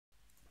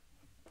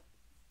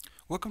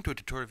Welcome to a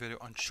tutorial video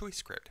on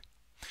ChoiceScript.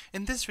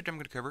 In this video I'm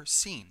going to cover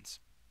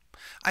scenes.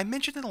 I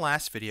mentioned in the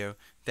last video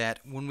that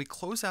when we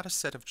close out a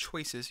set of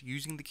choices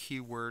using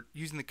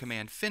the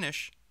command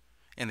finish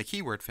and the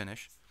keyword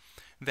finish,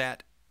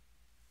 that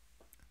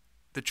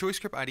the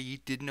ChoiceScript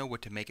IDE didn't know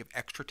what to make of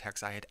extra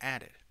text I had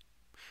added.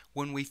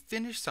 When we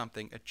finish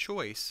something, a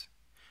choice,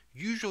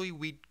 usually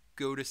we'd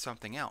go to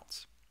something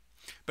else.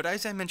 But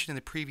as I mentioned in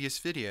the previous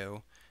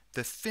video,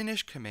 the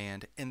finish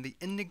command and the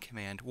ending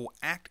command will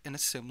act in a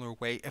similar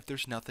way if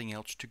there's nothing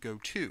else to go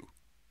to.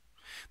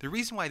 The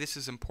reason why this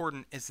is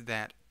important is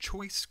that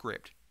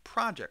ChoiceScript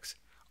projects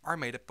are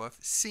made up of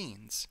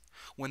scenes.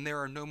 When there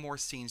are no more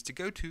scenes to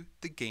go to,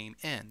 the game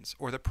ends,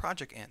 or the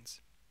project ends.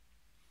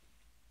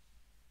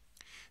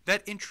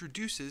 That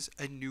introduces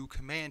a new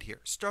command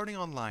here, starting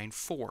on line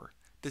 4,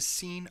 the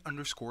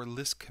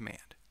scene_list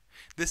command.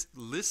 This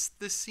lists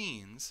the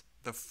scenes,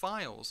 the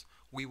files,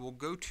 we will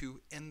go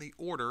to in the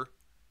order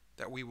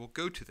that we will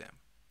go to them.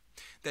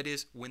 That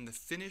is, when the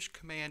finish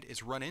command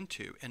is run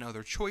into in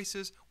other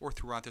choices or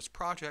throughout this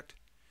project,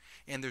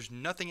 and there's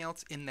nothing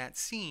else in that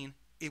scene,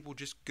 it will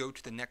just go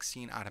to the next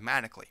scene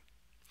automatically.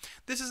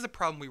 This is the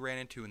problem we ran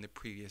into in the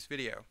previous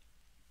video.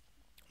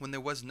 When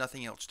there was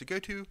nothing else to go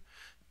to,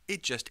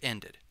 it just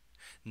ended.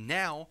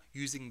 Now,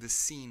 using the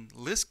scene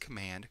list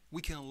command,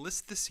 we can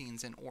list the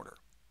scenes in order.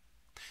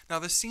 Now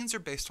the scenes are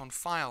based on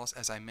files,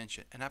 as I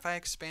mentioned, and if I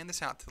expand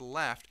this out to the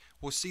left,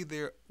 we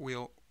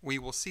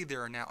will see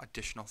there are now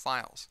additional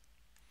files.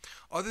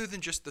 Other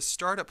than just the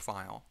startup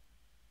file,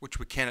 which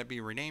cannot be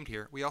renamed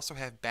here, we also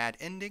have bad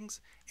endings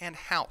and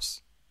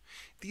house.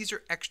 These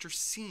are extra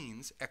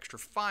scenes, extra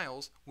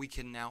files we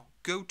can now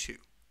go to.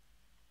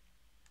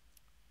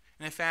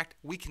 And in fact,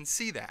 we can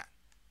see that.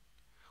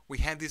 We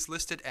have these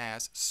listed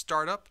as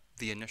startup,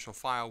 the initial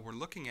file we're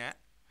looking at,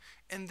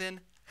 and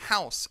then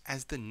house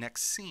as the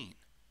next scene.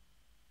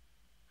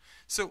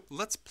 So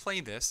let's play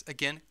this,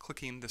 again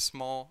clicking the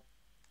small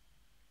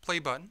play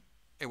button.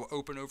 It will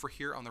open over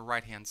here on the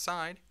right hand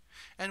side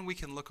and we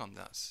can look on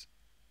this.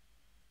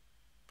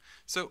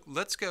 So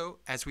let's go,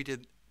 as we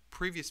did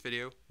previous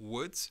video,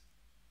 woods,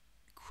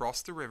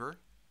 cross the river,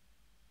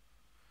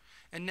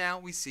 and now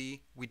we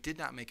see we did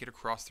not make it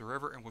across the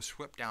river and was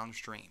swept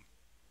downstream.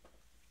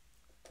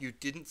 You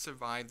didn't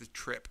survive the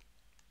trip.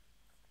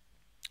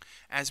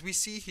 As we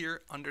see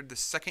here under the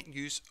second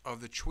use of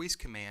the choice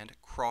command,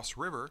 cross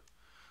river,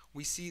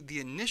 we see the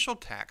initial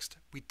text,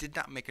 we did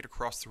not make it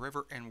across the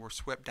river and were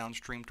swept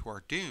downstream to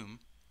our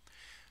doom,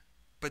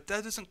 but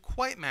that doesn't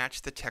quite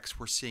match the text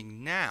we're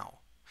seeing now.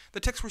 The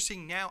text we're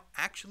seeing now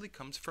actually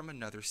comes from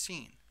another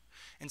scene.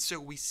 And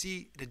so we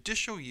see an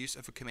additional use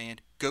of a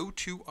command,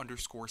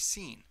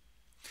 go_to_scene.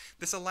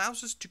 This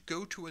allows us to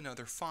go to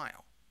another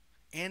file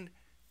and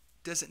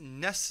doesn't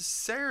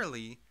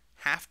necessarily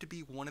have to be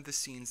one of the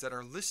scenes that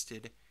are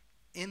listed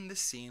in the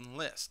scene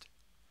list.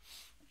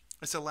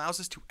 This allows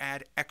us to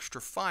add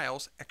extra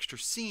files, extra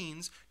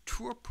scenes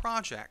to a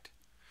project,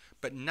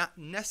 but not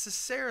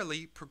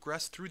necessarily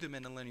progress through them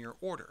in a linear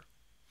order.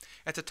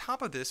 At the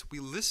top of this, we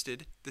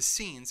listed the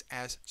scenes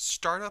as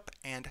startup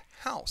and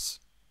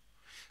house.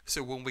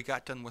 So when we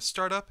got done with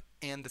startup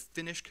and the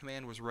finish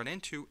command was run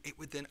into, it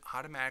would then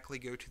automatically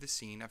go to the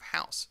scene of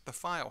house, the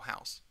file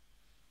house.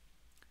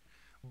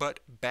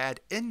 But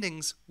bad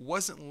endings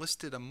wasn't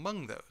listed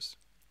among those.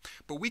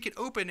 But we can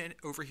open it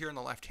over here on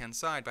the left hand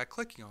side by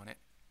clicking on it,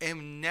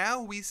 and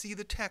now we see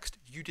the text,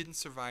 you didn't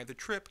survive the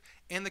trip,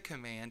 and the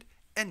command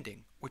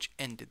ending, which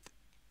ended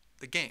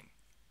the game.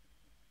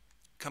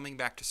 Coming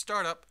back to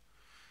startup,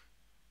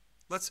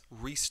 let's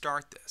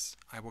restart this.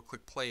 I will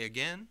click play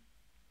again.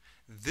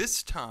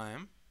 This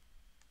time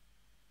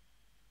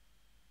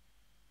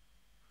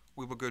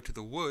we will go to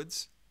the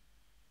woods,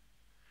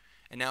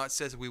 and now it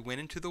says we went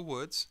into the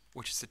woods,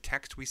 which is the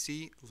text we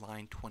see,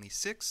 line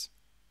 26.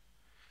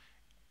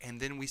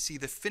 And then we see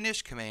the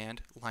finish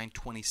command, line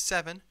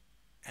 27.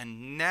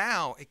 And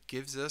now it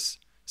gives us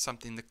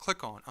something to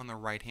click on the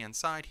right hand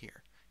side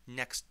here,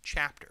 next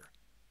chapter.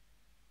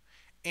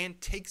 And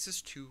takes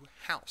us to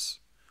house,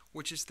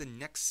 which is the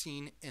next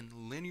scene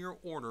in linear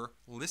order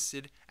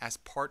listed as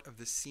part of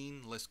the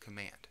scene list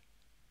command.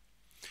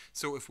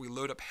 So if we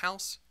load up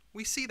house,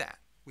 we see that.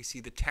 We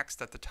see the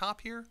text at the top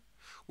here.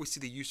 We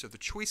see the use of the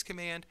choice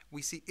command.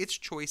 We see its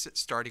choice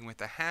starting with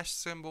the hash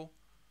symbol,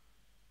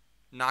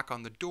 knock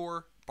on the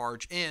door,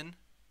 barge in,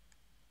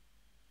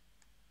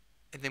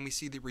 and then we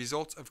see the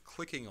results of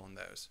clicking on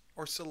those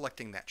or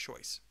selecting that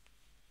choice.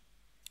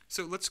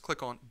 So let's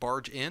click on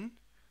barge in,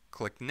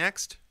 click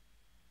next,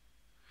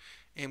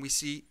 and we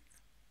see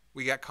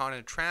we got caught in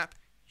a trap.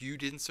 You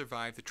didn't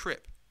survive the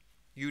trip.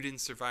 You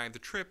didn't survive the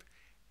trip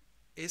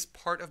is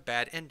part of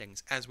bad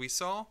endings, as we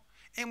saw,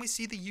 and we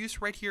see the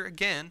use right here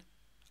again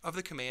of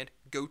the command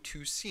go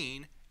to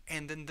scene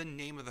and then the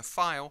name of the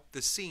file,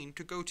 the scene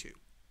to go to.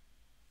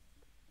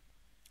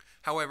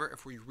 However,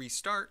 if we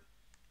restart,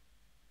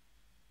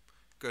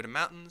 go to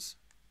mountains,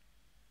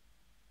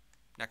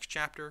 next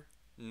chapter,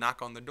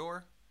 knock on the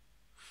door,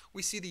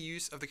 we see the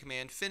use of the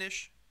command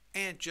finish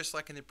And just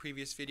like in the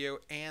previous video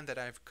and that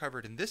I've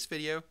covered in this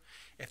video,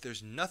 if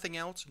there's nothing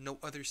else, no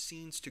other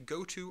scenes to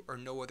go to or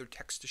no other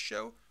text to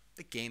show,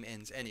 the game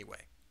ends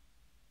anyway.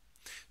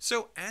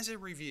 So as a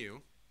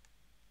review,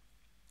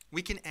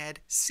 we can add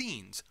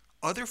scenes,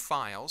 other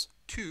files,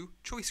 to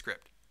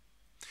ChoiceScript.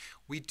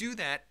 We do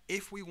that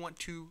if we want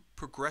to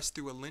progress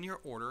through a linear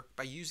order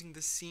by using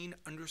the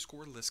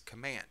scene_list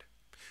command.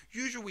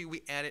 Usually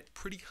we add it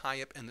pretty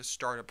high up in the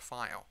startup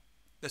file.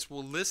 This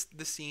will list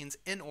the scenes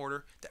in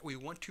order that we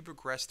want to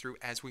progress through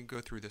as we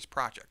go through this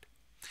project.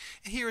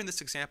 And here in this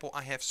example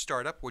I have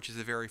startup, which is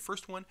the very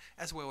first one,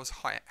 as well as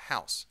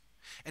house.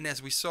 And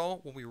as we saw,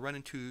 when we run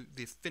into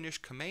the finish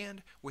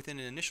command within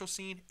an initial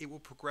scene, it will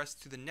progress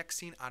to the next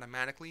scene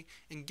automatically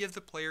and give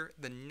the player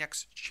the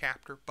next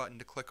chapter button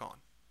to click on.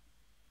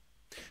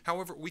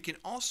 However, we can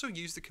also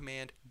use the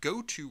command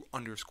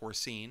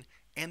go_to_scene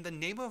and the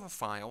name of a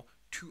file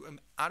to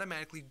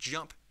automatically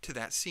jump to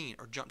that scene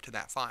or jump to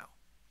that file.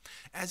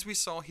 As we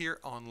saw here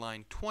on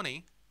line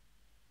 20,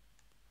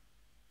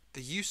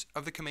 the use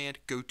of the command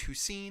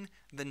go_to_scene,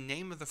 the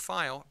name of the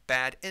file,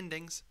 bad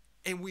endings,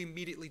 and we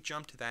immediately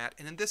jumped to that,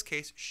 and in this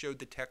case showed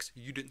the text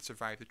 "you didn't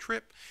survive the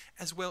trip,"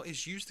 as well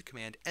as use the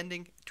command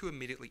ending to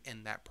immediately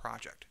end that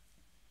project.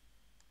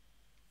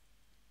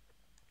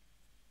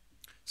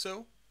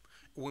 So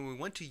when we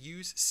want to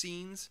use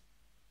scenes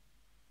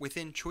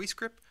within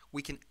ChoiceScript,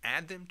 we can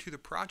add them to the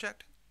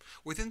project.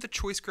 Within the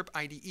ChoiceScript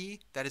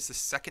IDE, that is the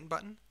second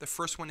button. The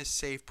first one is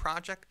Save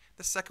Project.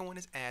 The second one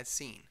is Add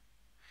Scene.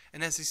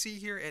 And as you see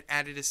here, it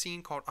added a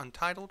scene called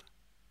Untitled.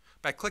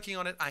 By clicking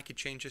on it, I could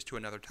change this to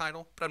another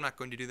title, but I'm not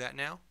going to do that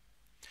now.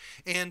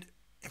 And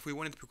if we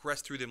wanted to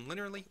progress through them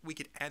linearly, we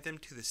could add them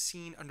to the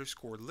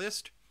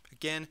scene_list.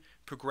 Again,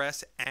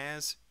 progress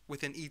as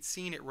within each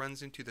scene it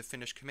runs into the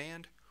finish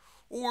command,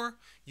 or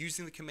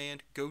using the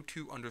command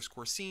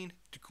go_to_scene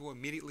to go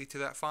immediately to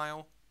that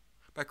file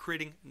by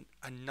creating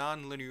a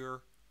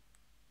non-linear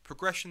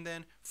progression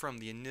then from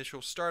the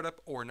initial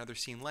startup or another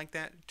scene like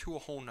that to a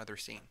whole nother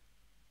scene.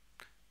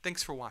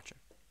 Thanks for watching.